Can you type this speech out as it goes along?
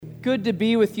good to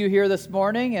be with you here this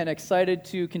morning and excited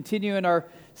to continue in our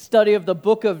study of the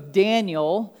book of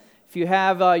Daniel. If you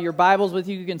have your Bibles with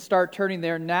you, you can start turning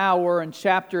there now. We're in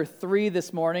chapter 3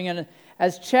 this morning. And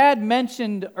as Chad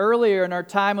mentioned earlier in our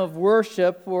time of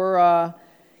worship, we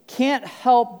can't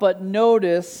help but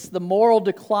notice the moral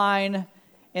decline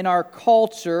in our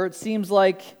culture. It seems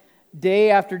like day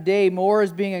after day more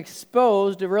is being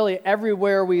exposed to really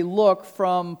everywhere we look,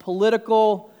 from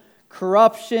political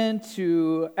corruption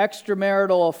to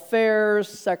extramarital affairs,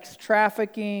 sex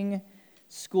trafficking,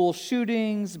 school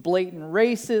shootings, blatant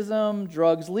racism,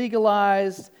 drugs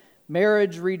legalized,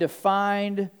 marriage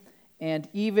redefined, and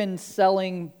even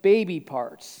selling baby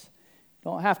parts.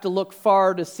 Don't have to look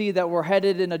far to see that we're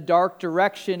headed in a dark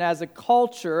direction as a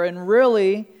culture, and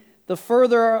really, the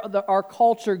further our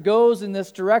culture goes in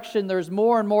this direction, there's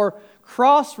more and more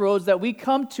crossroads that we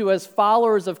come to as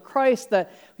followers of Christ,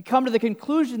 that we come to the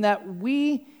conclusion that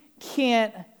we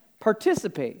can't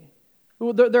participate.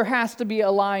 There has to be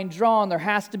a line drawn. There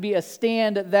has to be a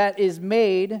stand that is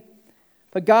made.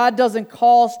 But God doesn't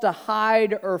call us to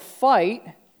hide or fight,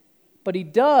 but He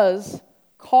does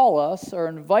call us or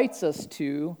invites us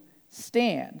to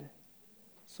stand.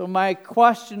 So my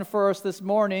question for us this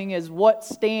morning is, what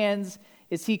stands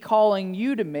is He calling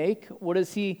you to make? What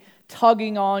is He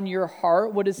tugging on your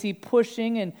heart? What is He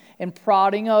pushing and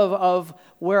prodding of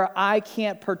where I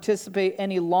can't participate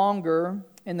any longer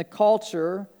in the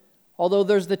culture? Although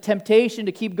there's the temptation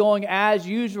to keep going as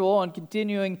usual and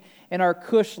continuing in our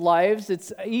cush lives,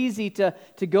 it's easy to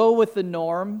go with the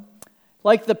norm.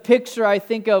 Like the picture I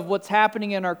think of what's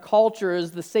happening in our culture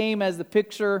is the same as the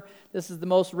picture, this is the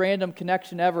most random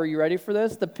connection ever, you ready for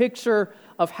this? The picture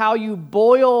of how you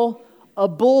boil a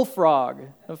bullfrog.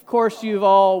 Of course, you've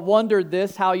all wondered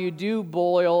this, how you do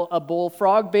boil a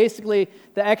bullfrog. Basically,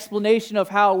 the explanation of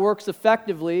how it works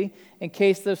effectively, in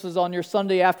case this was on your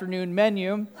Sunday afternoon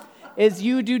menu, is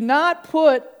you do not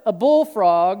put a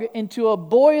bullfrog into a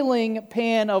boiling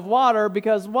pan of water,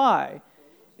 because why?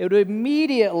 It would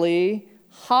immediately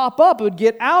hop up, it would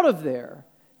get out of there.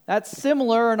 That's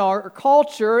similar in our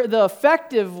culture. The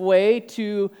effective way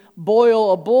to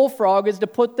boil a bullfrog is to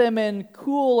put them in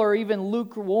cool or even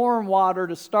lukewarm water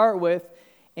to start with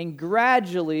and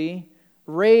gradually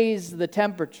raise the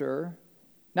temperature,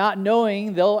 not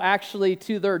knowing they'll actually,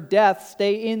 to their death,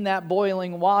 stay in that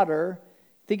boiling water.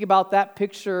 Think about that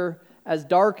picture, as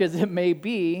dark as it may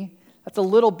be. That's a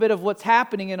little bit of what's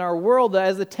happening in our world.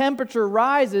 As the temperature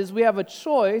rises, we have a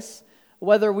choice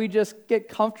whether we just get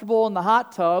comfortable in the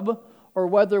hot tub or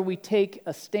whether we take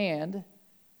a stand.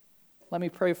 Let me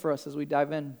pray for us as we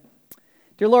dive in.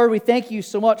 Dear Lord, we thank you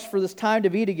so much for this time to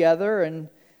be together, and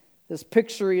this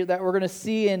picture that we're going to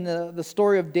see in the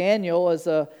story of Daniel as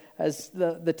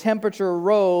the temperature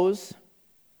rose.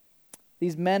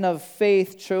 These men of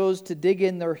faith chose to dig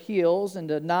in their heels and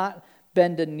to not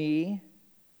bend a knee.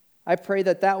 I pray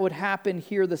that would happen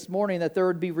here this morning, that there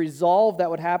would be resolve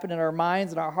that would happen in our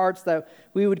minds and our hearts, that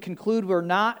we would conclude we're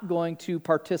not going to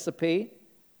participate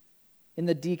in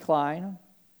the decline.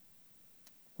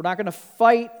 We're not going to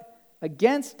fight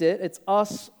against it. It's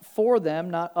us for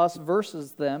them, not us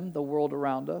versus them, the world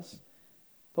around us.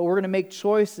 But we're going to make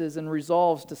choices and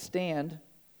resolves to stand.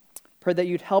 Pray that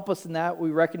you'd help us in that.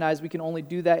 We recognize we can only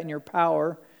do that in your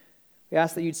power. We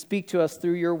ask that you'd speak to us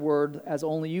through your word as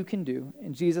only you can do.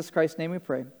 In Jesus Christ's name we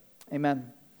pray.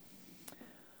 Amen.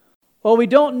 Well, we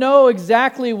don't know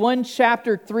exactly when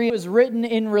chapter 3 was written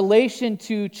in relation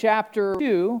to chapter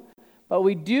 2, but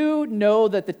we do know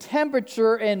that the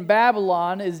temperature in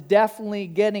Babylon is definitely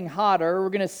getting hotter.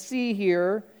 We're going to see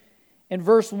here in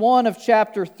verse 1 of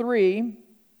chapter 3,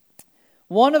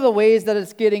 one of the ways that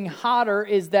it's getting hotter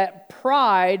is that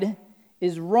pride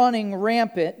is running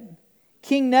rampant.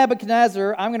 King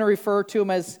Nebuchadnezzar, I'm going to refer to him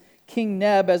as King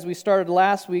Neb as we started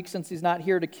last week since he's not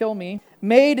here to kill me,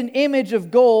 made an image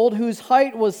of gold whose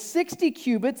height was 60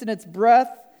 cubits and its breadth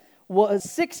was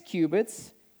 6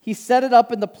 cubits. He set it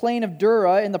up in the plain of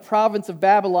Dura in the province of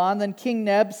Babylon. Then King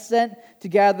Neb sent to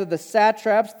gather the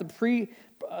satraps, the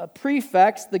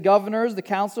prefects, the governors, the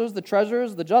counselors, the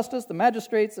treasurers, the justice, the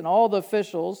magistrates, and all the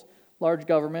officials, large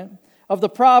government, of the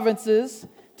provinces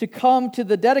to come to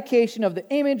the dedication of the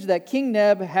image that King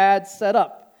Neb had set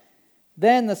up.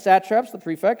 Then the satraps, the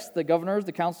prefects, the governors,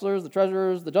 the counselors, the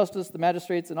treasurers, the justice, the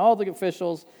magistrates, and all the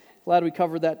officials, glad we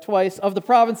covered that twice, of the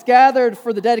province gathered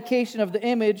for the dedication of the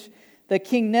image that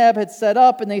King Neb had set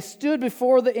up, and they stood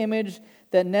before the image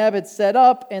that Neb had set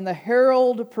up, and the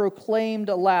herald proclaimed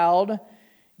aloud,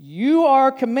 "You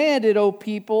are commanded, O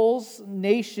peoples,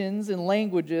 nations, and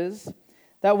languages,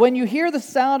 that when you hear the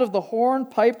sound of the horn,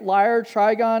 pipe, lyre,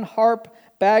 trigon, harp,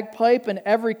 bagpipe, and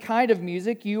every kind of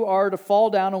music, you are to fall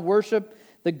down and worship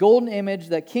the golden image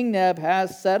that King Neb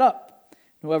has set up.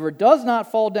 Whoever does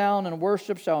not fall down and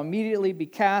worship shall immediately be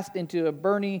cast into a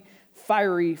burning,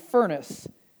 fiery furnace.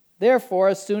 Therefore,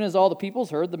 as soon as all the peoples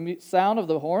heard the sound of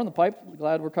the horn, the pipe,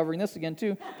 glad we're covering this again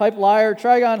too, pipe, lyre,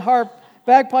 trigon, harp,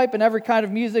 bagpipe, and every kind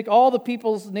of music, all the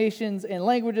peoples, nations, and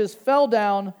languages fell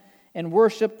down and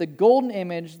worshiped the golden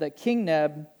image that King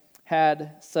Neb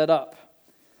had set up.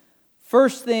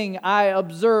 First thing I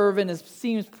observe, and it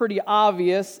seems pretty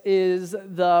obvious, is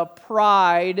the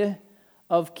pride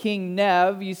of King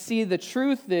Neb. You see, the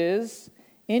truth is,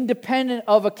 independent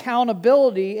of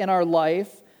accountability in our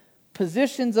life,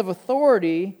 positions of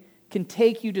authority can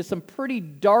take you to some pretty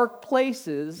dark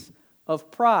places of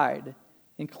pride.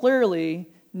 And clearly,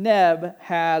 Neb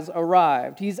has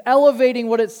arrived. He's elevating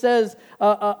what it says,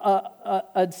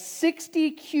 a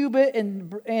 60 cubit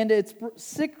and it's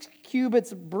 6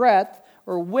 cubits breadth,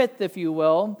 or width, if you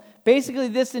will. Basically,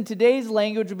 this in today's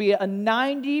language would be a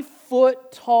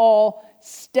 90-foot tall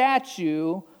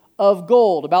statue of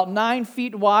gold, about 9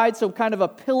 feet wide, so kind of a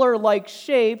pillar-like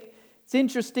shape. It's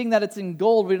interesting that it's in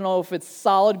gold. We don't know if it's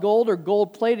solid gold or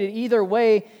gold-plated. Either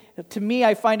way, to me,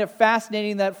 I find it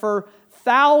fascinating that for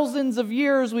thousands of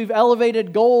years we've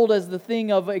elevated gold as the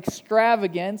thing of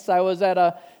extravagance. I was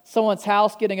at someone's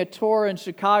house getting a tour in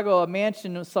Chicago, a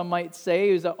mansion, some might say.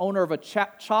 He was the owner of a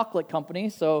chocolate company,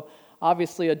 so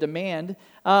obviously a demand.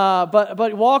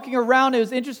 But walking around, it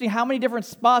was interesting how many different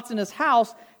spots in his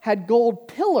house had gold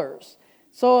pillars.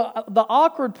 So the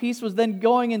awkward piece was then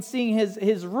going and seeing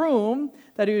his room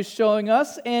that he was showing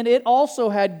us, and it also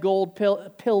had gold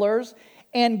pillars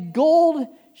and gold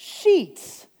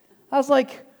sheets. I was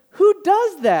like, who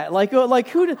does that?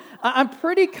 I'm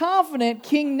pretty confident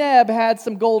King Neb had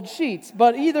some gold sheets.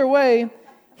 But either way,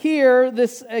 here,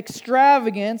 this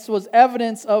extravagance was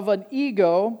evidence of an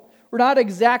ego. We're not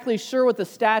exactly sure what the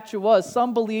statue was.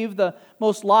 Some believe the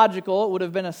most logical, it would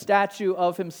have been a statue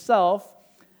of himself.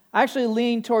 I actually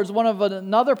leaned towards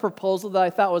another proposal that I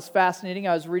thought was fascinating.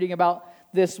 I was reading about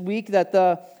this week that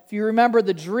if you remember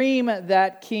the dream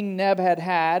that King Neb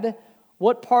had,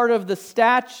 what part of the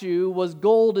statue was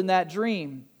gold in that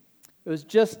dream? It was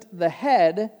just the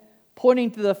head, pointing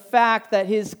to the fact that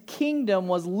his kingdom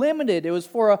was limited. It was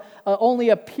for only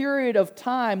a period of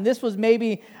time. This was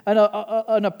maybe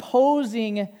an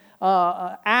opposing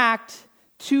act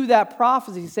to that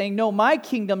prophecy, saying, no, my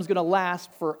kingdom's going to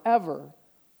last forever.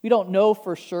 We don't know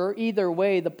for sure. Either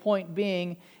way, the point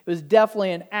being, it was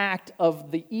definitely an act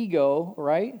of the ego,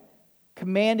 right?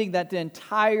 Commanding that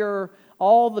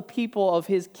all the people of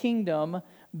his kingdom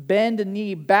bend a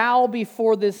knee, bow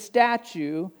before this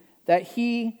statue that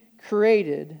he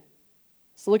created.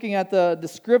 So looking at the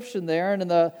description there, and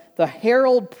the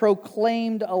herald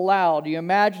proclaimed aloud. You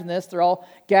imagine this, they're all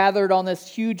gathered on this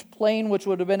huge plain, which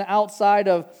would have been outside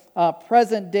of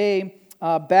present-day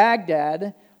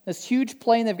Baghdad. This huge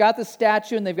plain, they've got the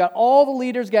statue, and they've got all the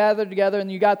leaders gathered together,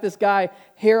 and you got this guy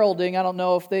heralding. I don't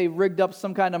know if they rigged up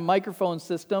some kind of microphone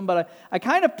system, but I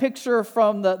kind of picture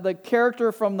from the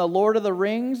character from the Lord of the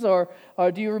Rings, or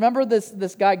do you remember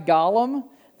this guy Gollum?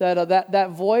 That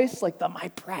voice, like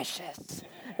my precious.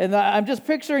 And I'm just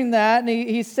picturing that, and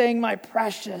he's saying, my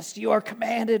precious, you are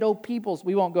commanded, O peoples.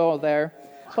 We won't go there.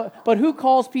 But who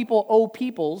calls people O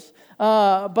peoples?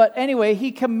 But anyway,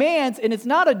 he commands, and it's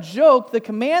not a joke. The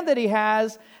command that he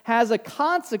has a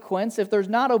consequence if there's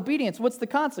not obedience. What's the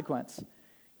consequence?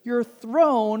 You're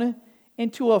thrown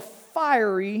into a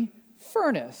fiery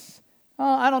furnace.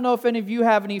 I don't know if any of you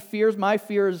have any fears. My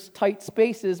fear is tight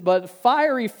spaces, but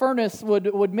fiery furnace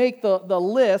would make the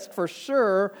list for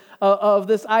sure of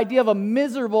this idea of a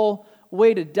miserable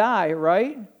way to die,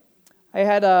 right? I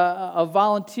had a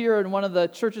volunteer in one of the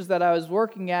churches that I was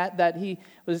working at that I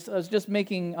was just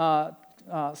making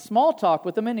small talk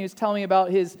with him, and he was telling me about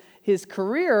his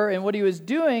career and what he was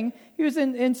doing. He was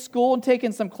in school and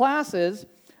taking some classes,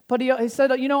 but he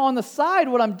said, on the side,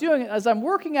 what I'm doing is I'm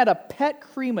working at a pet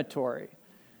crematory.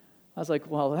 I was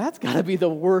like, well, that's got to be the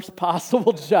worst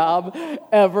possible job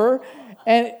ever.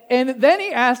 And then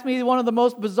he asked me one of the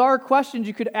most bizarre questions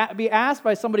you could be asked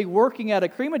by somebody working at a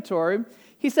crematorium.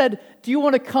 He said, do you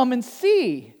want to come and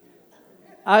see?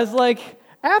 I was like,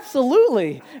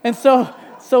 absolutely. And so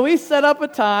we set up a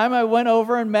time. I went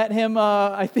over and met him.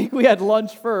 I think we had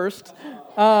lunch first.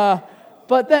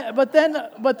 But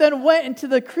then went into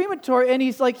the crematory, and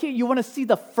he's like, hey, you want to see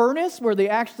the furnace where they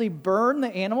actually burn the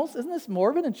animals? Isn't this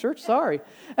morbid in church? Sorry.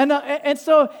 And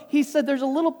so he said, there's a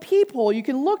little peephole you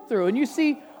can look through, and you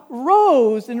see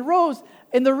rows and rows.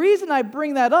 And the reason I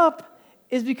bring that up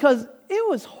is because it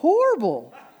was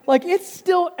horrible. Like, it's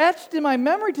still etched in my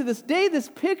memory to this day, this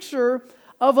picture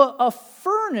of a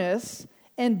furnace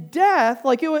and death.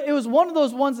 Like, it was one of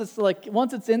those ones that's like,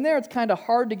 once it's in there, it's kind of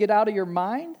hard to get out of your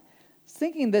mind.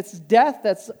 Thinking this death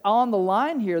that's on the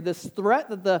line here, this threat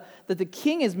that the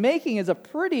king is making is a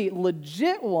pretty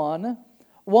legit one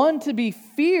to be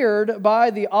feared by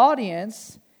the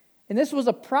audience. And this was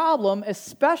a problem,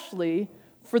 especially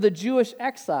for the Jewish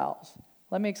exiles.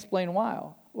 Let me explain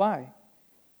why.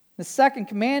 In the second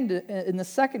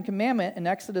commandment in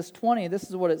Exodus 20, this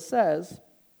is what it says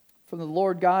from the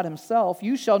Lord God himself: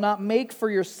 "You shall not make for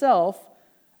yourself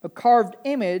a carved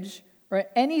image or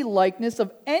any likeness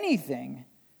of anything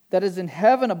that is in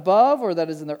heaven above, or that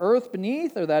is in the earth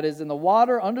beneath, or that is in the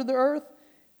water under the earth."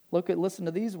 Listen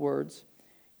to these words.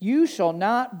 "You shall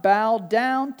not bow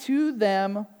down to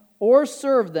them or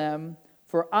serve them,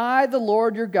 for I, the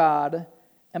Lord your God,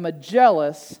 am a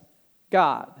jealous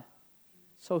God."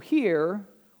 So here,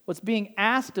 what's being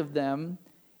asked of them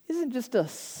isn't just a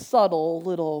subtle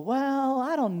little, well,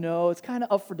 I don't know, it's kind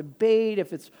of up for debate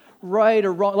if it's right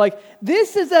or wrong. Like,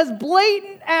 this is as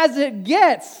blatant as it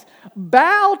gets.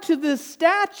 Bow to this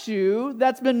statue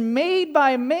that's been made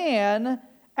by man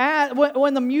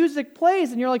when the music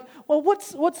plays. And you're like, well,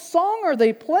 what song are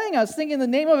they playing? I was thinking the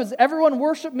name of it is "Everyone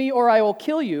Worship Me or I Will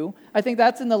Kill You." I think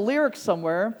that's in the lyrics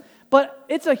somewhere. But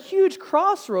it's a huge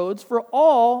crossroads for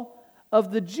all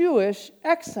of the Jewish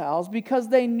exiles because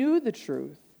they knew the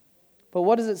truth. But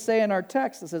what does it say in our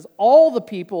text? It says, all the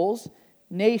peoples,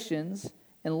 nations,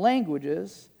 and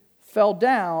languages fell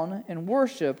down and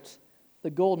worshipped the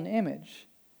golden image.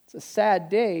 It's a sad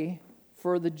day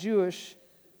for the Jewish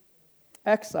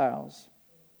exiles.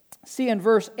 See in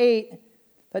verse 8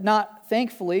 that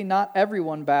thankfully, not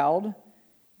everyone bowed.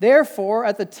 Therefore,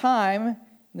 at the time, and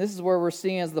this is where we're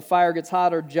seeing as the fire gets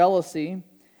hotter, jealousy.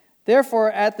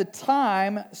 Therefore, at the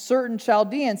time, certain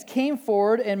Chaldeans came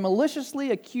forward and maliciously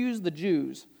accused the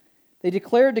Jews. They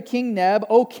declared to King Neb,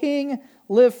 "O king,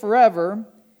 live forever.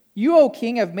 You, O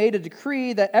king, have made a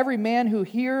decree that every man who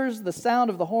hears the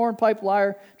sound of the horn, pipe,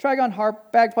 lyre, trigon,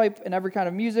 harp, bagpipe, and every kind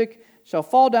of music shall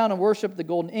fall down and worship the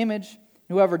golden image.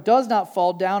 Whoever does not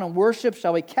fall down and worship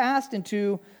shall be cast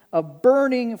into a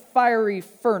burning fiery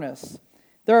furnace.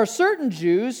 There are certain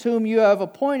Jews whom you have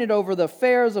appointed over the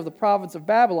affairs of the province of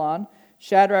Babylon,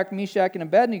 Shadrach, Meshach, and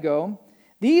Abednego.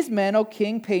 These men, O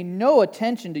king, pay no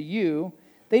attention to you.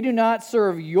 They do not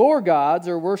serve your gods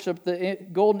or worship the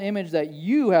golden image that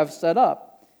you have set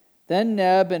up." Then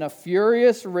Neb, in a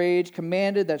furious rage,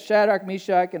 commanded that Shadrach,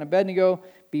 Meshach, and Abednego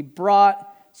be brought.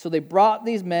 So they brought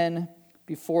these men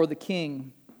before the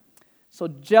king. So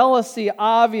jealousy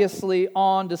obviously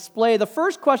on display. The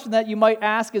first question that you might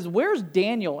ask is, where's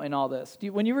Daniel in all this?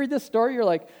 When you read this story, you're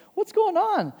like, what's going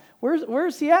on?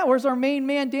 Where's he at? Where's our main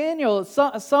man Daniel?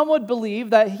 Some would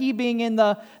believe that he being in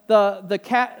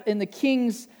the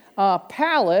king's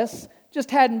palace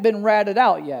just hadn't been ratted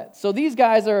out yet. So these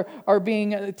guys are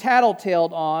being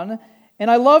tattletaled on. And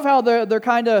I love how they're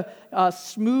kind of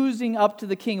smoozing up to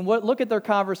the king. Look at their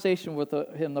conversation with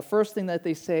him. The first thing that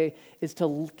they say is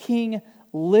to king,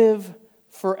 live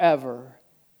forever.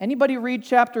 Anybody read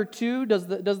chapter 2? Does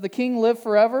the king live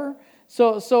forever?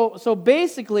 So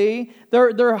basically,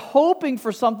 they're hoping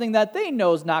for something that they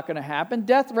know is not going to happen.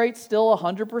 Death rate's still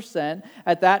 100%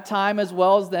 at that time as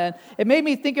well as then. It made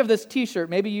me think of this T-shirt.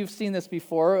 Maybe you've seen this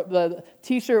before. The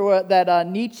T-shirt that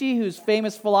Nietzsche, who's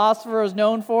famous philosopher, is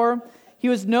known for. He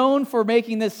was known for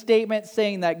making this statement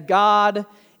saying that God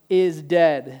is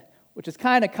dead, which is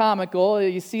kind of comical.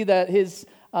 You see that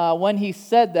when he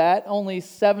said that, only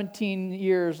 17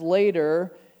 years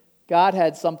later, God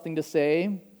had something to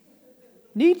say.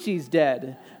 Nietzsche's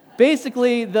dead.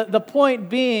 Basically, the point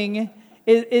being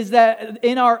is that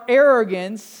in our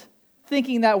arrogance,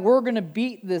 thinking that we're going to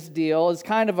beat this deal is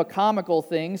kind of a comical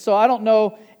thing. So I don't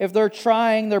know if they're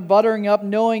buttering up,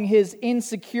 knowing his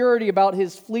insecurity about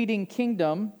his fleeting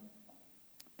kingdom.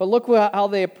 But look how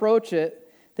they approach it.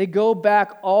 They go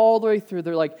back all the way through.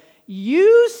 They're like,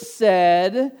 you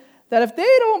said that if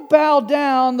they don't bow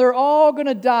down, they're all going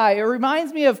to die. It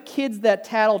reminds me of kids that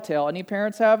tattletale. Any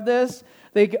parents have this?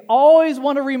 They always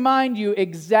want to remind you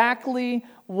exactly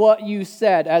what you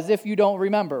said, as if you don't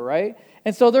remember, right?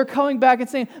 And so they're coming back and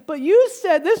saying, but you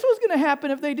said this was going to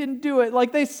happen if they didn't do it.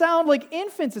 Like, they sound like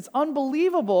infants. It's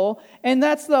unbelievable. And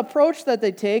that's the approach that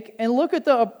they take. And look at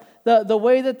the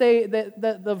way that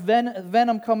the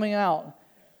venom coming out.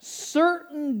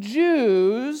 Certain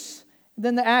Jews,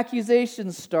 then the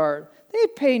accusations start. They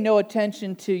pay no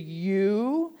attention to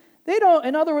you.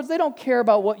 In other words, they don't care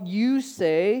about what you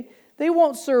say. They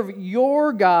won't serve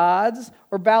your gods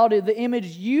or bow to the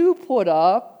image you put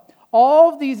up.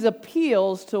 All of these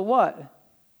appeals to what?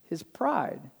 His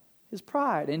pride. His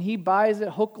pride. And he buys it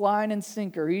hook, line, and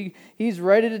sinker. He's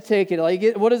ready to take it.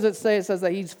 What does it say? It says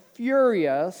that he's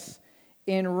furious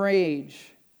in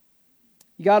rage.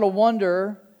 You got to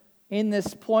wonder, in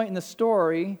this point in the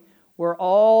story, where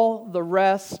all the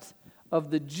rest of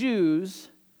the Jews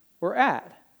were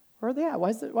at. Where are they at? Why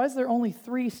is there only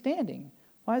 3 standing?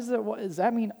 Does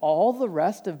that mean all the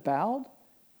rest have bowed?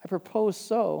 I propose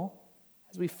so.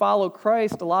 As we follow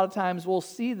Christ, a lot of times we'll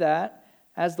see that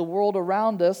as the world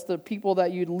around us, the people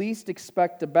that you'd least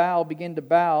expect to bow begin to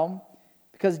bow,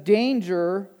 because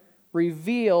danger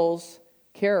reveals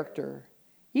character.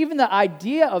 Even the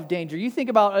idea of danger. You think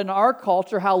about in our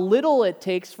culture how little it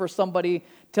takes for somebody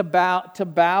to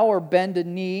bow or bend a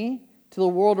knee to the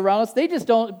world around us. They just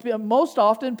don't, most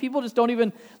often, people just don't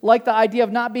even like the idea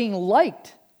of not being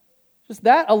liked. Just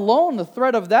that alone, the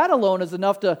threat of that alone is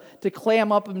enough to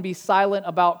clam up and be silent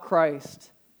about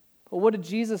Christ. But what did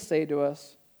Jesus say to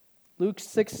us? Luke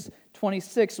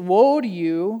 6:26, woe to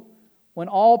you when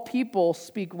all people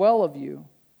speak well of you.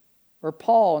 Or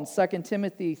Paul in 2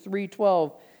 Timothy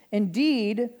 3:12,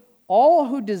 indeed, all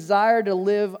who desire to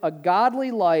live a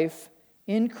godly life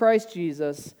in Christ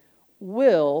Jesus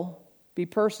will be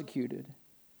persecuted.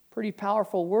 Pretty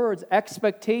powerful words,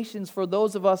 expectations for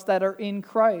those of us that are in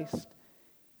Christ.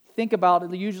 Think about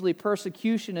it, usually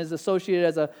persecution is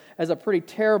associated as a pretty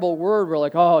terrible word. We're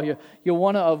like, oh, you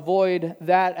want to avoid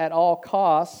that at all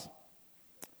costs.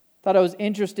 Thought it was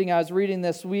interesting, I was reading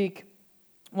this week,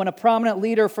 when a prominent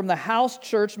leader from the house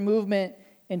church movement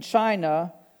in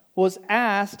China was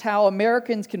asked how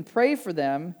Americans can pray for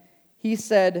them, he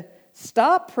said,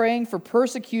 stop praying for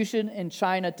persecution in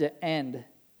China to end.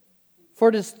 For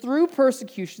it is through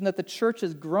persecution that the church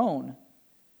has grown.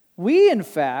 We, in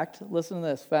fact, listen to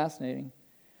this, fascinating.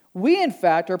 We, in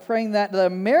fact, are praying that the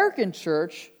American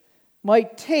church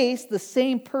might taste the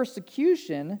same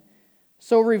persecution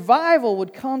so revival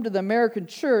would come to the American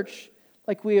church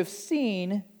like we have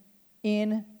seen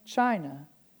in China.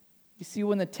 You see,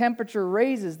 when the temperature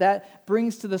raises, that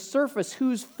brings to the surface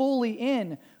who's fully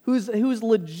in, who's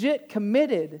legit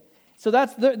committed. So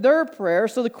that's their prayer.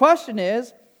 So the question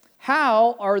is,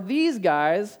 how are these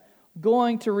guys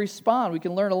going to respond? We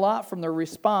can learn a lot from their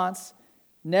response.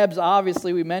 Neb's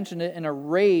obviously, we mentioned it, in a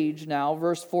rage now.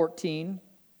 Verse 14.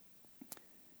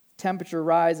 Temperature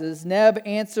rises. Neb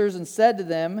answers and said to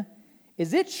them,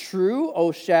 is it true,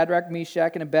 O Shadrach,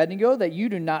 Meshach, and Abednego, that you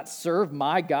do not serve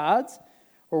my gods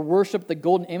or worship the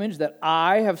golden image that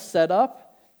I have set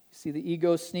up? You see the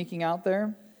ego sneaking out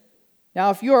there?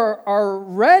 Now, if you are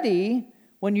ready,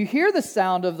 when you hear the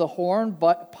sound of the horn,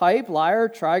 pipe, lyre,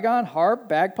 trigon, harp,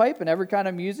 bagpipe, and every kind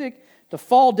of music, to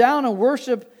fall down and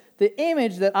worship the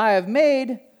image that I have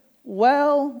made,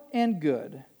 well and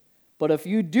good. But if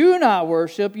you do not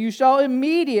worship, you shall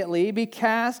immediately be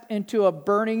cast into a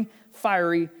burning,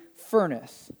 fiery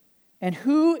furnace. And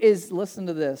who is, listen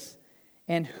to this,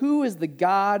 and who is the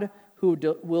God who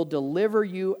will deliver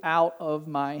you out of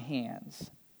my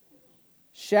hands?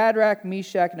 Shadrach,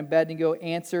 Meshach, and Abednego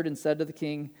answered and said to the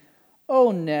king,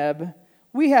 O Neb,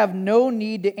 we have no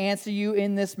need to answer you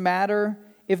in this matter.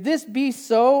 If this be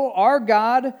so, our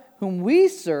God, whom we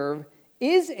serve,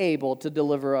 is able to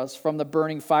deliver us from the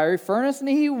burning fiery furnace, and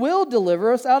he will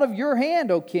deliver us out of your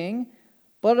hand, O king.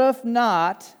 But if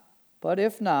not,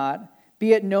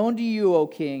 be it known to you, O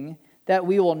king, that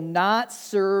we will not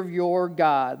serve your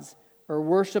gods or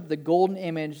worship the golden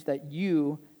image that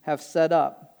you have set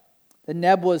up. The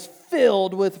Neb was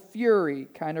filled with fury,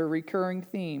 kind of recurring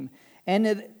theme.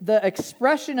 And the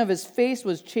expression of his face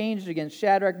was changed against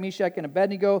Shadrach, Meshach, and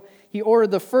Abednego. He ordered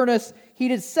the furnace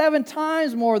heated 7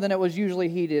 times more than it was usually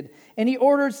heated. And he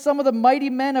ordered some of the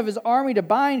mighty men of his army to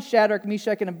bind Shadrach,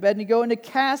 Meshach, and Abednego and to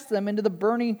cast them into the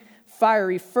burning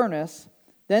fiery furnace.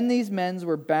 Then these men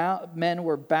were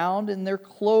bound in their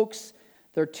cloaks,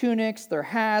 their tunics, their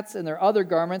hats, and their other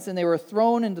garments, and they were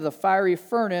thrown into the fiery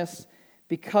furnace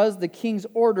because the king's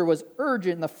order was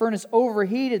urgent and the furnace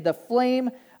overheated. The flame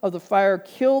of the fire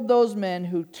killed those men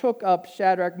who took up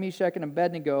Shadrach, Meshach, and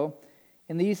Abednego.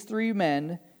 And these 3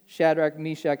 men, Shadrach,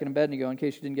 Meshach, and Abednego, in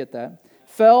case you didn't get that,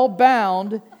 fell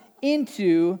bound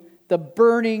into the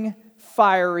burning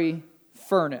fiery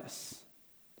furnace.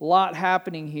 A lot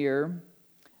happening here.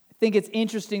 I think it's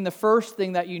interesting, the first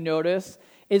thing that you notice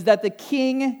is that the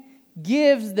king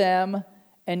gives them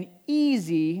an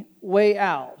easy way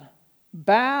out.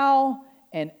 Bow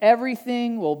and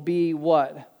everything will be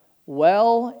what?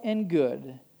 Well and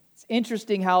good. It's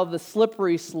interesting how the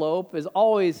slippery slope is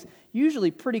always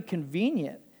usually pretty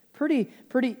convenient, pretty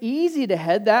easy to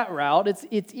head that route.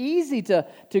 It's easy to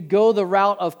go the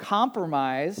route of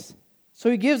compromise. So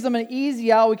he gives them an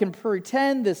easy out. We can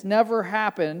pretend this never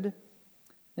happened.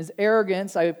 His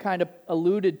arrogance, I kind of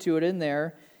alluded to it in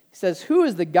there. He says, who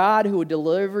is the God who would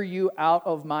deliver you out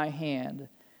of my hand? In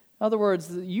other words,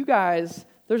 you guys,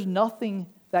 there's nothing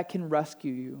that can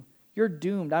rescue you. You're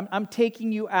doomed. I'm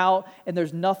taking you out, and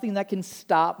there's nothing that can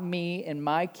stop me and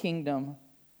my kingdom.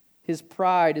 His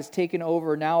pride is taken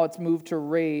over. Now it's moved to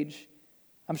rage.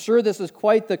 I'm sure this is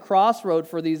quite the crossroad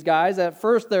for these guys. At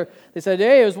first, they said,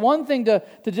 hey, it was one thing to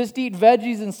just eat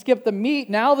veggies and skip the meat.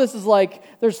 Now this is like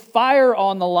there's fire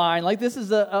on the line. Like this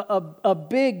is a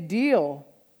big deal.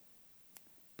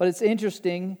 But it's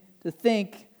interesting to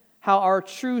think how our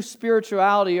true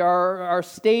spirituality, our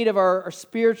state of our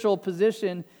spiritual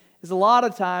position is a lot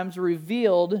of times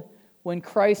revealed when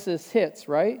crisis hits,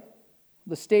 right?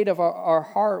 The state of our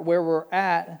heart, where we're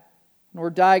at, when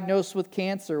we're diagnosed with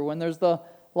cancer, when there's the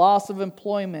loss of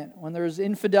employment, when there's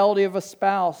infidelity of a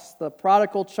spouse, the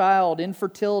prodigal child,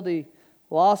 infertility,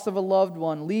 loss of a loved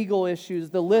one, legal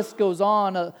issues, the list goes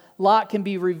on. A lot can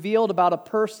be revealed about a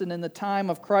person in the time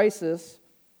of crisis.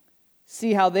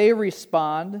 See how they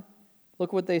respond.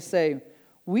 Look what they say.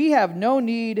 We have no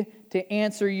need to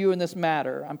answer you in this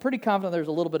matter. I'm pretty confident there's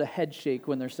a little bit of head shake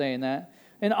when they're saying that.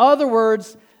 In other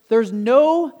words, there's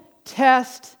no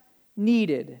test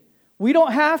needed. We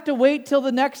don't have to wait till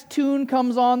the next tune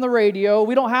comes on the radio.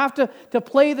 We don't have to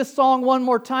play the song one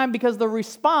more time because the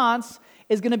response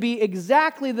is going to be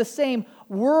exactly the same.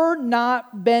 We're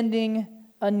not bending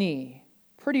a knee.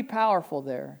 Pretty powerful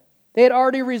there. They had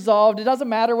already resolved. It doesn't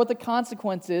matter what the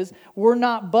consequence is. We're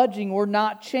not budging. We're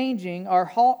not changing our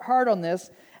heart on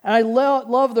this. And I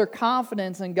love their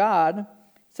confidence in God. It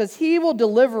says, He will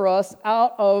deliver us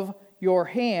out of your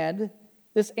hand.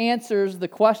 This answers the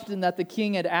question that the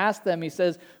king had asked them. He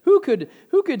says, who could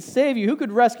save you? Who could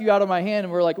rescue you out of my hand?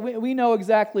 And we're like, we know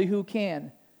exactly who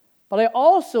can. But I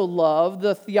also love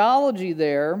the theology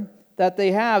there that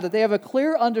they have a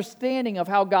clear understanding of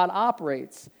how God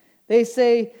operates. They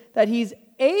say that He's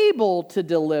able to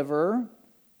deliver,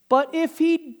 but if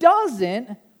He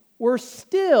doesn't, we're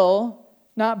still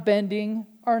not bending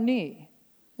our knee.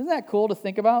 Isn't that cool to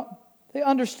think about? They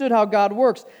understood how God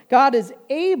works. God is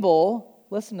able,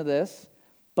 listen to this,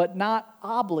 but not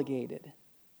obligated.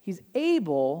 He's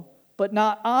able, but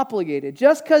not obligated.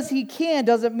 Just because He can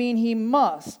doesn't mean He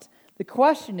must. The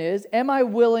question is, am I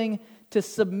willing to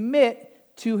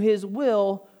submit to His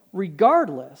will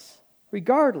regardless?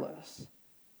 Regardless.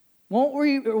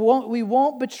 We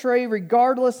won't betray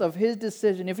regardless of His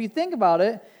decision. If you think about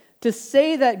it, to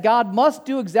say that God must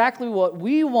do exactly what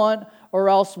we want or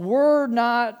else we're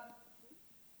not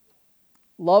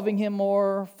loving Him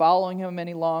more, following Him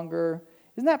any longer,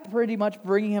 isn't that pretty much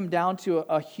bringing Him down to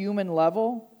a human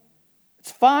level?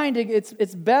 It's fine, it's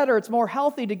better, it's more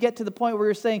healthy to get to the point where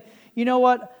you're saying, you know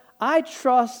what, I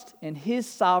trust in His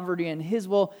sovereignty and His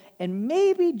will, and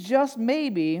maybe, just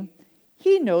maybe,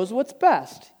 He knows what's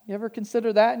best. You ever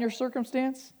consider that in your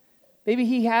circumstance? Maybe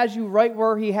He has you right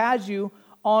where He has you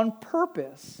on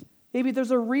purpose. Maybe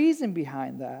there's a reason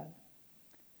behind that.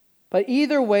 But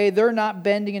either way, they're not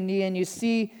bending a knee. And you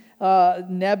see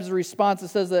Neb's response. It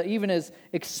says that even his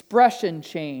expression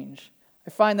changed. I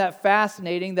find that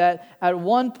fascinating that at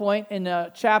one point in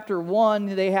chapter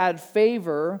 1, they had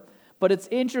favor. But it's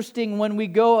interesting when we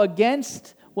go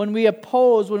against, when we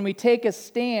oppose, when we take a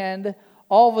stand,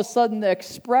 all of a sudden the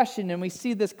expression, and we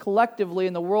see this collectively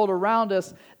in the world around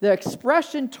us, the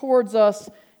expression towards us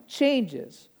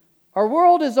changes. Our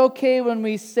world is okay when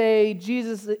we say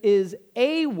Jesus is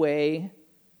a way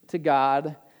to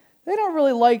God. They don't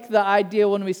really like the idea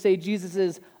when we say Jesus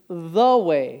is the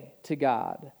way to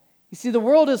God. You see, the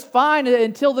world is fine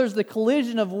until there's the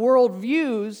collision of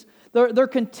worldviews. They're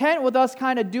content with us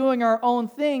kind of doing our own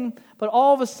thing, but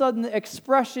all of a sudden the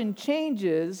expression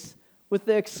changes with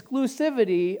the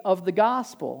exclusivity of the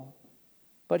gospel.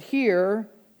 But here,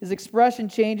 his expression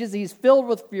changes. He's filled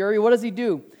with fury. What does he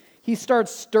do? He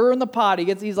starts stirring the pot.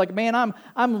 He's like, man,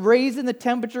 I'm raising the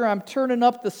temperature. I'm turning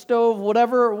up the stove,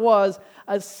 whatever it was,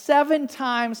 7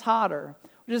 times hotter.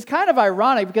 Which is kind of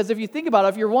ironic because if you think about it,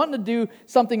 if you're wanting to do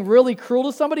something really cruel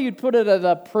to somebody, you'd put it at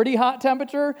a pretty hot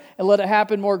temperature and let it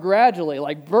happen more gradually.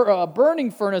 Like a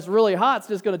burning furnace really hot is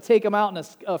just going to take them out in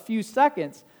a few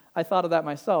seconds. I thought of that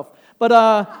myself.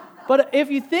 But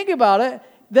if you think about it,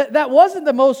 that wasn't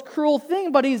the most cruel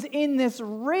thing, but he's in this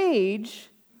rage.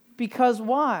 Because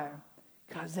why?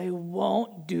 Because they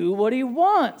won't do what he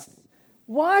wants.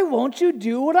 Why won't you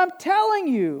do what I'm telling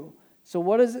you? So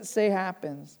what does it say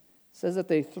happens? It says that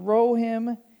they throw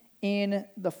him in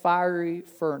the fiery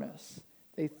furnace.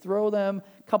 They throw them.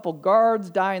 A couple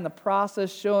guards die in the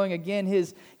process, showing again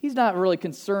he's not really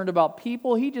concerned about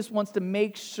people. He just wants to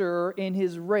make sure in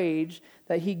his rage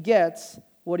that he gets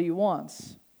what he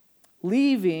wants,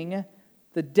 leaving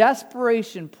the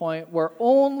desperation point where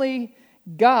only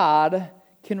God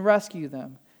can rescue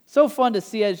them. So fun to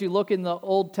see as you look in the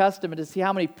Old Testament to see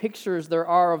how many pictures there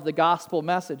are of the gospel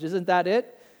message. Isn't that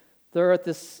it? They're at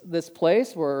this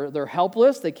place where they're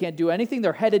helpless. They can't do anything.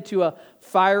 They're headed to a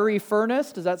fiery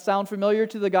furnace. Does that sound familiar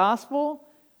to the gospel?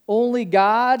 Only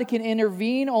God can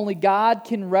intervene. Only God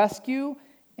can rescue.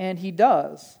 And he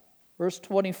does. Verse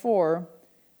 24,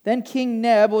 then King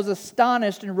Neb was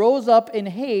astonished and rose up in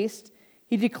haste.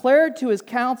 He declared to his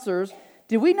counselors,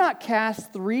 did we not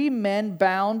cast 3 men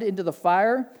bound into the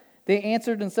fire? They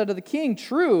answered and said to the king,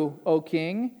 true, O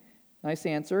king. Nice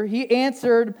answer. He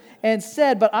answered and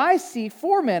said, but I see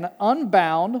 4 men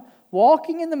unbound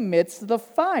walking in the midst of the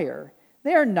fire.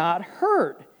 They are not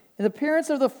hurt. And the appearance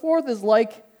of the 4th is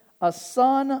like a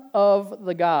son of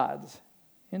the gods.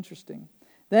 Interesting.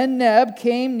 Then Neb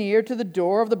came near to the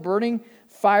door of the burning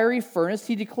fiery furnace.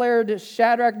 He declared to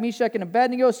Shadrach, Meshach, and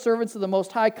Abednego, servants of the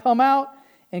Most High, come out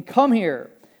and come here.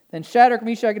 Then Shadrach,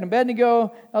 Meshach, and Abednego,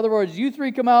 in other words, you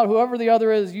 3 come out, whoever the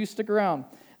other is, you stick around.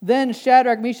 Then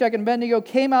Shadrach, Meshach, and Abednego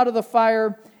came out of the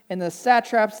fire, and the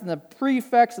satraps and the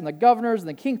prefects and the governors and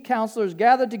the king's counselors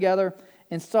gathered together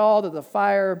and saw that the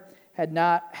fire had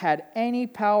not had any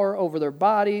power over their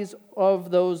bodies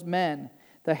of those men.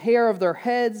 The hair of their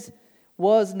heads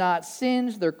was not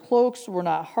singed, their cloaks were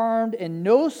not harmed, and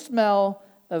no smell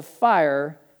of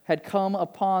fire had come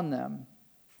upon them.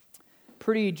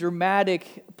 Pretty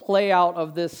dramatic play out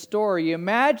of this story. You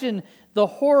imagine the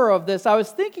horror of this. I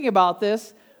was thinking about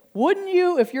this. Wouldn't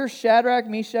you, if you're Shadrach,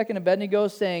 Meshach, and Abednego,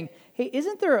 saying, hey,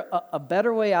 isn't there a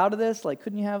better way out of this? Like,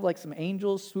 couldn't you have like some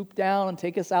angels swoop down and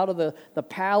take us out of the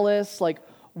palace? Like,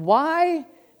 why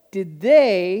did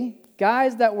they,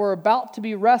 guys that were about to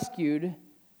be rescued,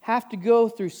 have to go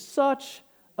through such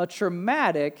a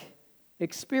traumatic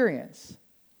experience?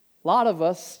 A lot of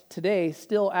us today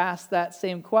still ask that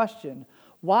same question.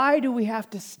 Why do we have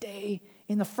to stay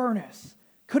in the furnace?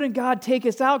 Couldn't God take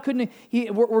us out? Couldn't he?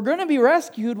 We're going to be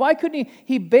rescued. Why couldn't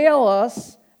he bail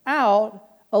us out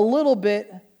a little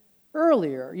bit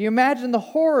earlier? You imagine the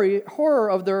horror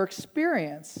of their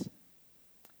experience.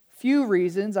 Few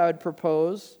reasons I would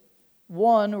propose.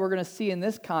 One, we're going to see in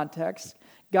this context,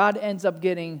 God ends up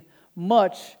getting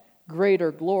much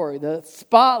greater glory. The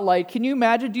spotlight, can you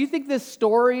imagine? Do you think this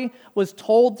story was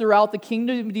told throughout the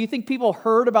kingdom? Do you think people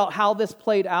heard about how this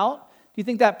played out? Do you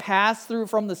think that passed through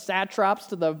from the satraps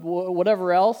to the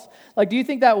whatever else? Like, do you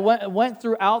think that went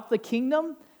throughout the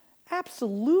kingdom?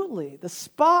 Absolutely. The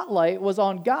spotlight was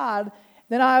on God.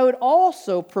 Then I would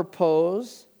also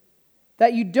propose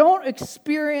that you don't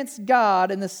experience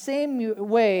God in the same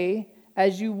way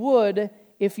as you would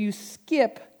if you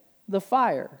skip the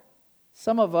fire.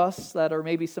 Some of us that are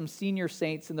maybe some senior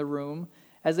saints in the room,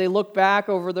 as they look back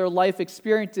over their life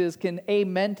experiences, can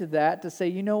amen to that, to say,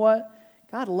 you know what?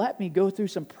 God let me go through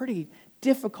some pretty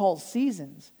difficult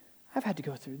seasons. I've had to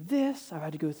go through this, I've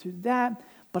had to go through that,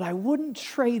 but I wouldn't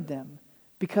trade them.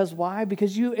 Because why?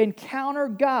 Because you encounter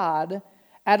God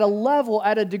at a level,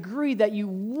 at a degree that you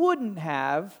wouldn't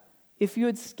have if you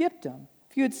had skipped Him.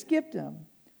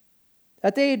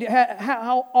 That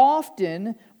how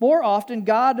often, more often,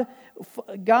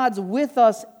 God's with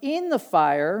us in the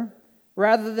fire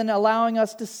rather than allowing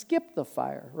us to skip the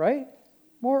fire, right?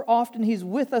 More often, He's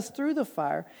with us through the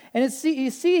fire. And you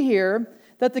see here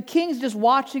that the king's just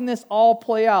watching this all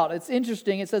play out. It's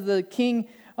interesting. It says the king,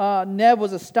 Neb,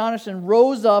 was astonished and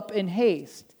rose up in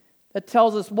haste. That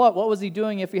tells us what? What was he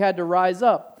doing if he had to rise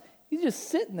up? He's just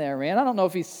sitting there, man. I don't know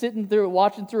if he's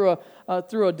watching through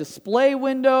a display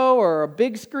window or a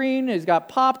big screen. He's got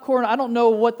popcorn. I don't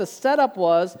know what the setup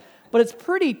was, but it's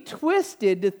pretty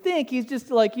twisted to think he's just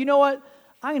like, you know what?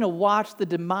 I'm going to watch the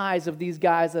demise of these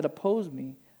guys that oppose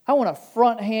me. I want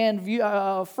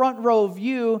a front row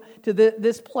view to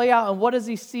this play out. And what does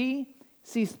he see? He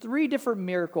sees 3 different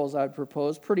miracles, I would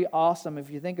propose. Pretty awesome if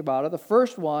you think about it. The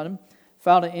first one,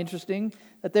 found it interesting,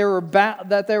 that they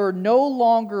were no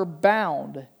longer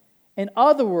bound. In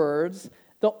other words,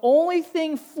 the only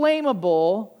thing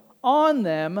flammable on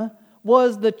them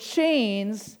was the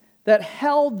chains that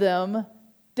held them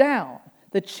down.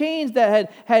 The chains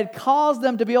that had caused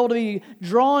them to be able to be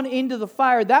drawn into the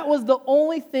fire, that was the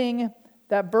only thing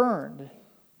that burned.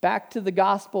 Back to the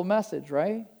gospel message,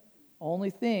 right? Only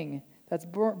thing that's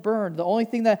burned. The only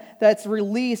thing that's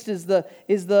released is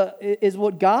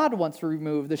what God wants to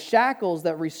remove, the shackles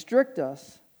that restrict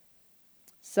us.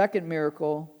 Second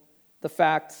miracle, the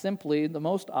fact simply, the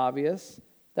most obvious,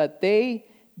 that they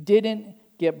didn't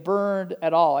get burned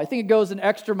at all. I think it goes an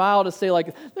extra mile to say,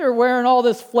 like, they're wearing all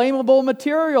this flammable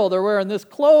material. They're wearing this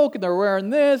cloak, and they're wearing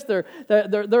this.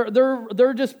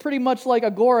 They're just pretty much like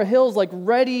Agora Hills, like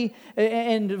ready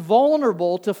and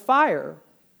vulnerable to fire.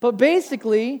 But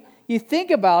basically, you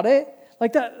think about it,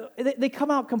 like that, they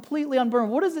come out completely unburned.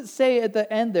 What does it say at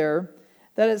the end there?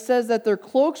 That it says that their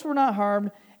cloaks were not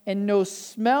harmed, and no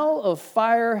smell of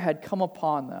fire had come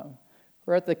upon them.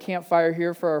 We're at the campfire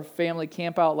here for our family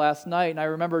camp out last night, and I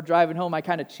remember driving home. I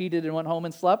kind of cheated and went home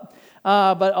and slept.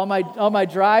 But on my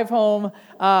drive home,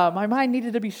 my mind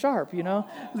needed to be sharp, you know.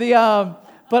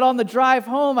 But on the drive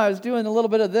home, I was doing a little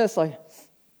bit of this, like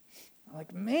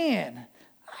man,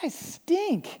 I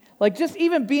stink. Like just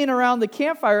even being around the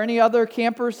campfire. Any other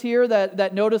campers here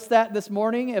that noticed that this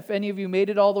morning? If any of you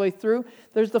made it all the way through,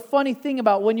 there's the funny thing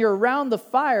about when you're around the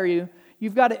fire,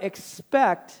 you've got to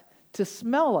expect to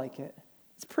smell like it.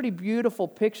 It's a pretty beautiful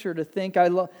picture to think. I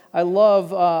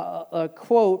love a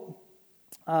quote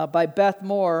by Beth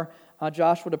Moore.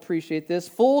 Josh would appreciate this.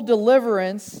 Full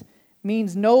deliverance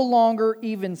means no longer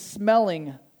even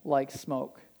smelling like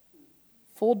smoke.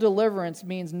 Full deliverance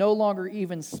means no longer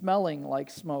even smelling like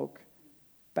smoke.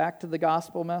 Back to the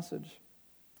gospel message.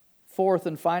 Fourth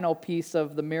and final piece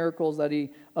of the miracles that he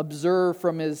observed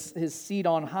from his seat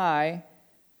on high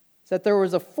is that there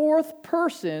was a fourth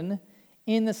person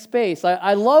in the space.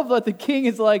 I love that the king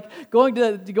is like going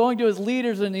to his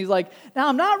leaders, and he's like, now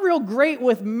I'm not real great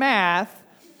with math,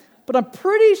 but I'm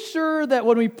pretty sure that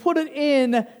when we put it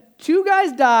in, 2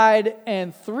 guys died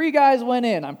and 3 guys went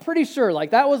in. I'm pretty sure.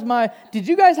 Like that was did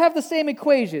you guys have the same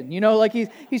equation? You know, like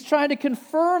he's trying to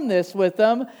confirm this with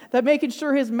them, that making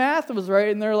sure his math was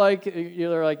right. And they're like,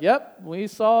 yep, we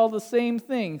saw the same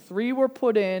thing. 3 were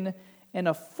put in and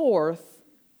a 4th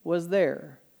was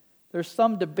there. There's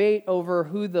some debate over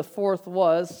who the 4th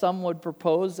was. Some would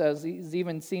propose, as is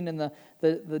even seen in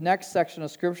the next section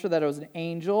of Scripture, that it was an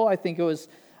angel. I think it was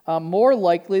more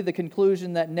likely the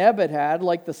conclusion that Neb had,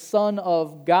 like the Son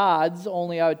of Gods,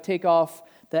 only I would take off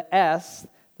the S,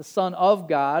 the Son of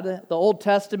God. The Old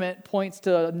Testament points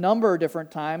to a number of different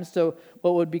times to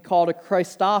what would be called a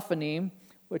Christophany,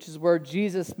 which is where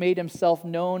Jesus made himself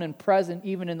known and present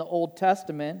even in the Old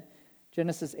Testament.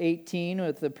 Genesis 18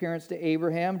 with the appearance to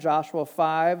Abraham, Joshua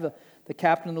 5, the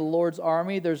captain of the Lord's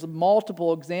army. There's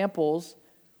multiple examples.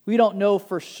 We don't know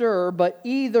for sure, but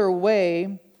either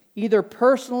way, either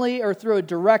personally or through a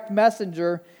direct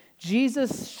messenger,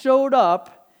 Jesus showed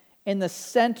up in the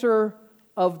center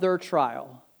of their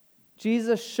trial.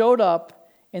 Jesus showed up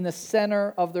in the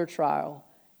center of their trial.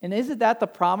 And isn't that the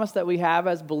promise that we have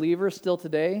as believers still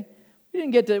today? We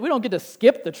don't get to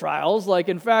skip the trials. Like,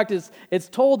 in fact, it's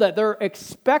told that they're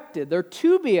expected. They're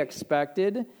to be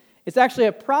expected. It's actually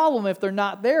a problem if they're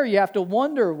not there. You have to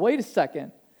wonder, wait a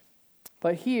second.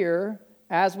 But here,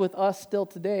 as with us still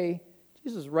today,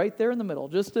 Jesus is right there in the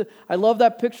middle. I love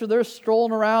that picture. They're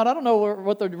strolling around. I don't know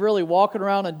what they're really walking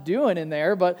around and doing in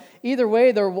there, but either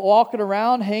way, they're walking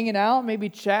around, hanging out, maybe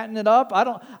chatting it up. I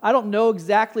don't know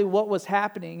exactly what was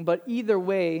happening, but either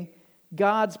way,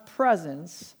 God's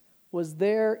presence was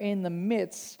there in the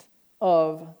midst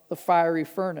of the fiery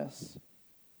furnace.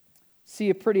 See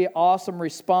a pretty awesome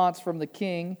response from the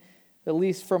king, at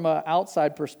least from an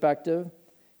outside perspective.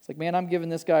 It's like, man, I'm giving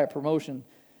this guy a promotion.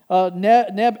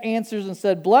 Neb answers and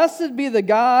said, "Blessed be the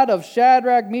God of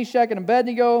Shadrach, Meshach, and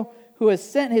Abednego, who has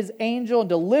sent his angel and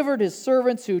delivered his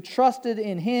servants who trusted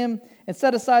in him and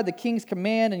set aside the king's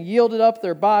command and yielded up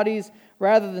their bodies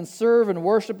rather than serve and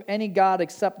worship any god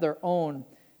except their own.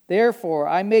 Therefore,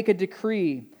 I make a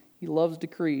decree," he loves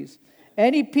decrees,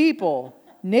 "any people,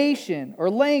 nation, or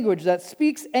language that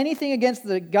speaks anything against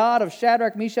the God of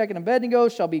Shadrach, Meshach, and Abednego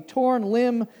shall be torn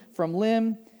limb from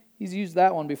limb." He's used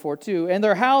that one before too. "And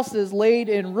their houses laid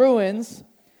in ruins,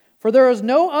 for there is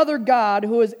no other God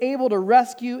who is able to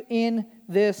rescue in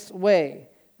this way."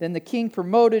 Then the king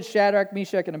promoted Shadrach,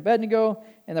 Meshach, and Abednego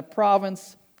in the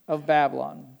province of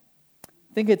Babylon.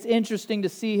 I think it's interesting to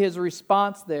see his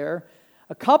response there.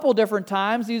 A couple different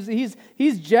times,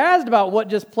 he's jazzed about what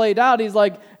just played out. He's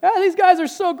like, these guys are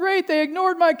so great, they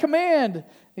ignored my command.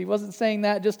 He wasn't saying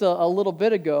that just a little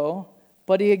bit ago,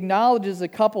 but he acknowledges a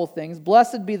couple things.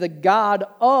 Blessed be the God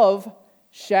of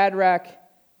Shadrach,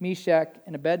 Meshach,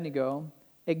 and Abednego,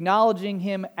 acknowledging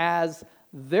him as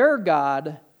their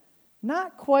God,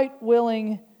 not quite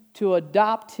willing to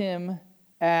adopt him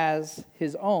as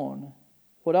his own.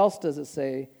 What else does it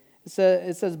say?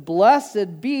 It says,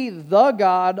 "Blessed be the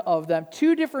God of them."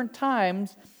 2 different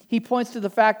times he points to the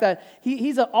fact that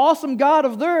he's an awesome God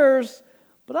of theirs,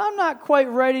 but I'm not quite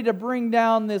ready to bring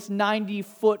down this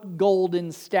 90-foot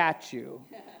golden statue.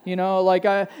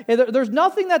 There's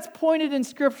nothing that's pointed in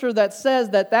Scripture that says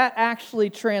that actually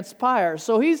transpires.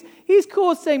 So he's cool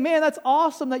with saying, man, that's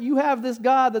awesome that you have this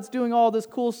God that's doing all this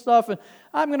cool stuff, and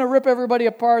I'm going to rip everybody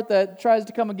apart that tries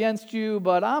to come against you,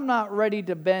 but I'm not ready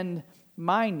to bend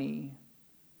my knee.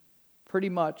 Pretty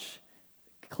much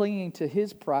clinging to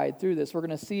his pride through this. We're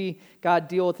going to see God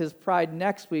deal with his pride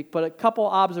next week, but a couple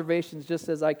observations just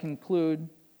as I conclude.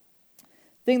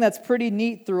 Thing that's pretty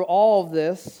neat through all of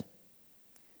this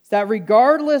is that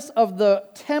regardless of the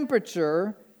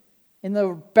temperature in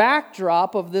the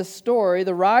backdrop of this story,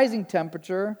 the rising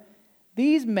temperature,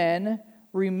 these men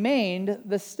remained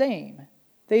the same.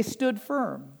 They stood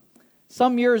firm.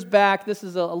 Some years back, this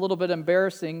is a little bit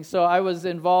embarrassing, so I was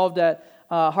involved at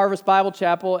Harvest Bible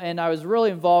Chapel, and I was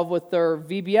really involved with their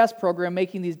VBS program,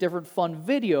 making these different fun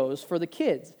videos for the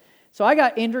kids. So I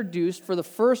got introduced for the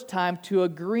first time to a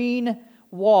green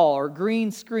wall or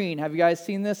green screen. Have you guys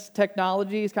seen this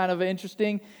technology? It's kind of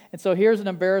interesting. And so here's an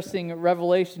embarrassing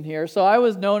revelation here. So I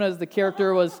was known as the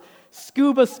character was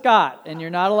Scuba Scott, and you're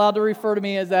not allowed to refer to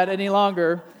me as that any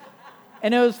longer.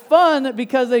 And it was fun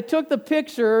because they took the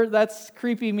picture, that's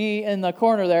creepy me in the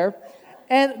corner there,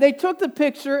 and they took the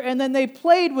picture and then they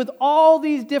played with all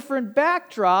these different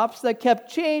backdrops that kept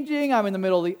changing. I'm in the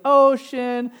middle of the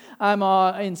ocean. I'm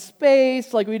in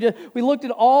space. We looked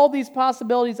at all these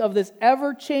possibilities of this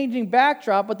ever-changing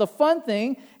backdrop. But the fun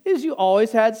thing is you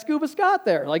always had Scuba Scott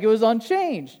there. It was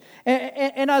unchanged.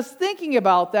 And I was thinking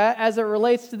about that as it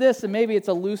relates to this, and maybe it's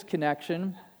a loose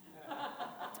connection.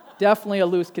 Definitely a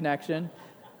loose connection.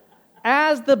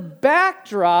 As the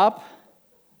backdrop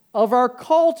of our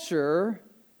culture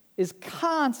is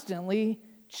constantly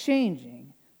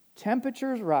changing.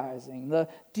 Temperatures rising. The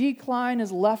decline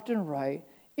is left and right.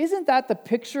 Isn't that the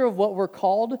picture of what we're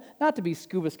called? Not to be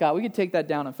Scuba Scott. We could take that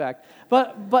down, in fact.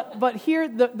 But here,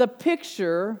 the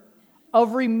picture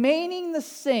of remaining the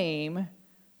same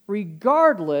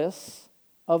regardless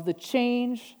of the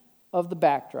change of the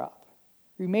backdrop.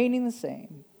 Remaining the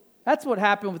same. That's what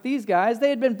happened with these guys.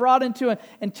 They had been brought into an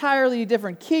entirely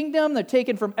different kingdom. They're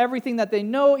taken from everything that they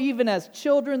know. Even as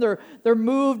children, they're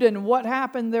moved. And what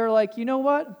happened? They're like, you know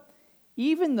what?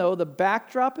 Even though the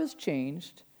backdrop has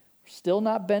changed, we're still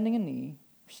not bending a knee.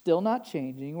 We're still not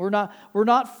changing. We're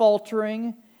not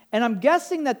faltering. And I'm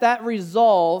guessing that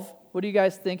resolve, what do you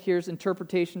guys think? Here's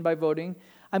interpretation by voting.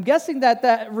 I'm guessing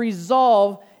that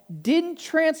resolve didn't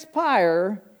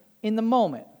transpire in the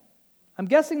moment. I'm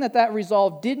guessing that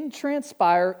resolve didn't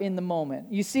transpire in the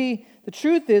moment. You see, the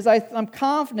truth is, I'm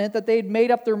confident that they'd made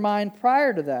up their mind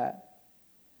prior to that.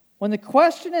 When the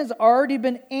question has already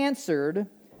been answered,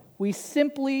 we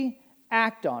simply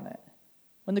act on it.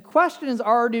 When the question has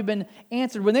already been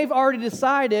answered, when they've already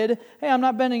decided, hey, I'm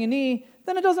not bending a knee,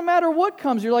 then it doesn't matter what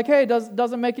comes. You're like, hey, it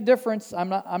doesn't make a difference.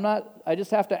 I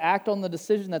just have to act on the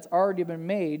decision that's already been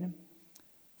made.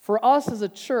 For us as a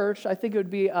church, I think it would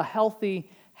be a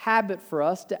healthy habit for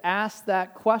us to ask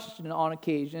that question on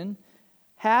occasion.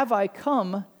 Have I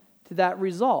come to that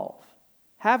resolve?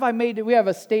 Have I made it? We have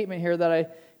a statement here that I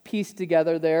pieced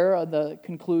together there on the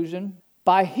conclusion.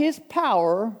 By his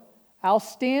power, I'll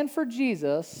stand for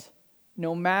Jesus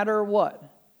no matter what.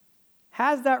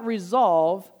 Has that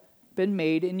resolve been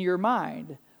made in your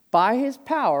mind? By his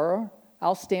power,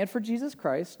 I'll stand for Jesus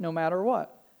Christ no matter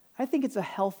what. I think it's a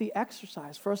healthy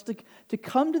exercise for us to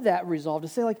come to that resolve, to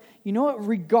say, you know what,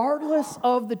 regardless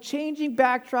of the changing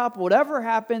backdrop, whatever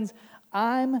happens,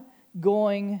 I'm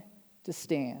going to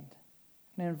stand.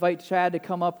 I'm going to invite Chad to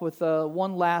come up with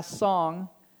one last song.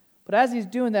 But as he's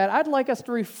doing that, I'd like us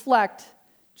to reflect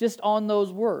just on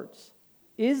those words.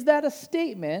 Is that a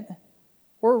statement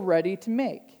we're ready to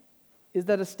make? Is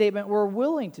that a statement we're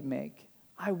willing to make?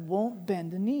 I won't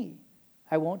bend a knee.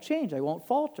 I won't change. I won't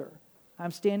falter. I'm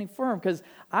standing firm, because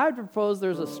I would propose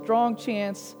there's a strong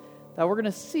chance that we're going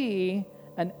to see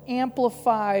an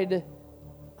amplified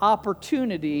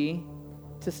opportunity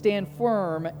to stand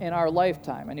firm in our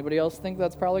lifetime. Anybody else think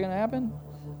that's probably going to happen?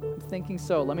 I'm thinking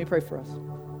so. Let me pray for us.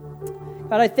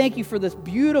 God, I thank you for this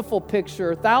beautiful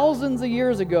picture thousands of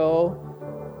years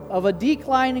ago of a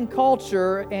declining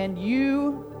culture and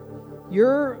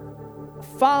your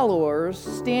followers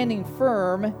standing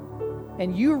firm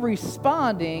and you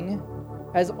responding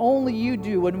as only you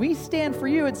do. When we stand for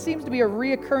you, it seems to be a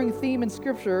reoccurring theme in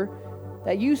Scripture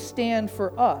that you stand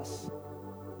for us.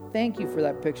 Thank you for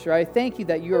that picture. I thank you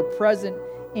that you are present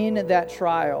in that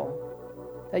trial,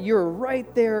 that you're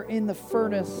right there in the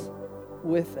furnace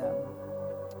with them.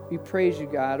 We praise you,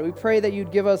 God. We pray that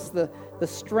you'd give us the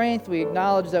strength. We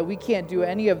acknowledge that we can't do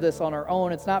any of this on our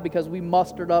own. It's not because we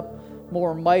mustered up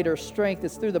more might or strength.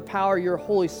 It's through the power of your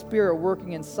Holy Spirit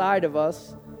working inside of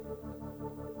us.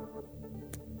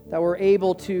 that we're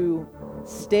able to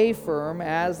stay firm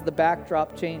as the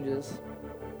backdrop changes.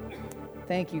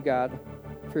 Thank you, God,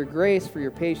 for your grace, for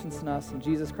your patience in us. In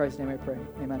Jesus Christ's name I pray.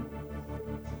 Amen.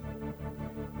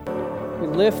 We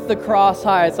lift the cross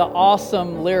high. It's an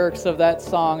awesome lyrics of that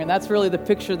song, and that's really the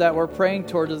picture that we're praying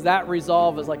towards. Is that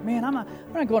resolve? Is like, man, I'm not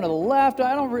going to the left.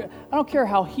 I don't care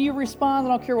how he responds. I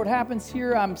don't care what happens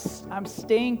here. I'm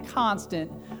staying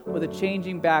constant with a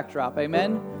changing backdrop.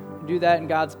 Amen. Do that in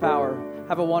God's power.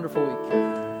 Have a wonderful week.